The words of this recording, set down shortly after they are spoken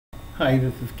Hi,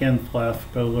 this is Ken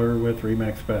Flaspoler with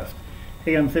Remax Best.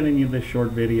 Hey, I'm sending you this short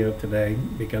video today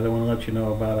because I want to let you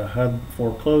know about a HUD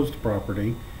foreclosed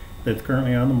property that's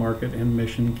currently on the market in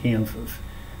Mission, Kansas.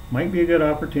 Might be a good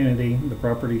opportunity. The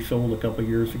property sold a couple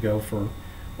years ago for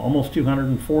almost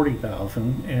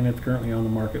 $240,000 and it's currently on the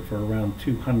market for around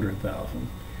 $200,000.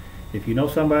 If you know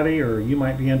somebody or you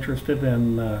might be interested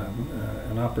in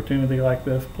an opportunity like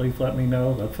this, please let me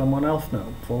know. Let someone else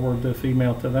know. Forward this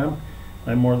email to them.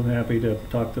 I'm more than happy to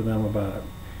talk to them about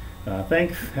it.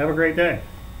 Thanks. Have a great day.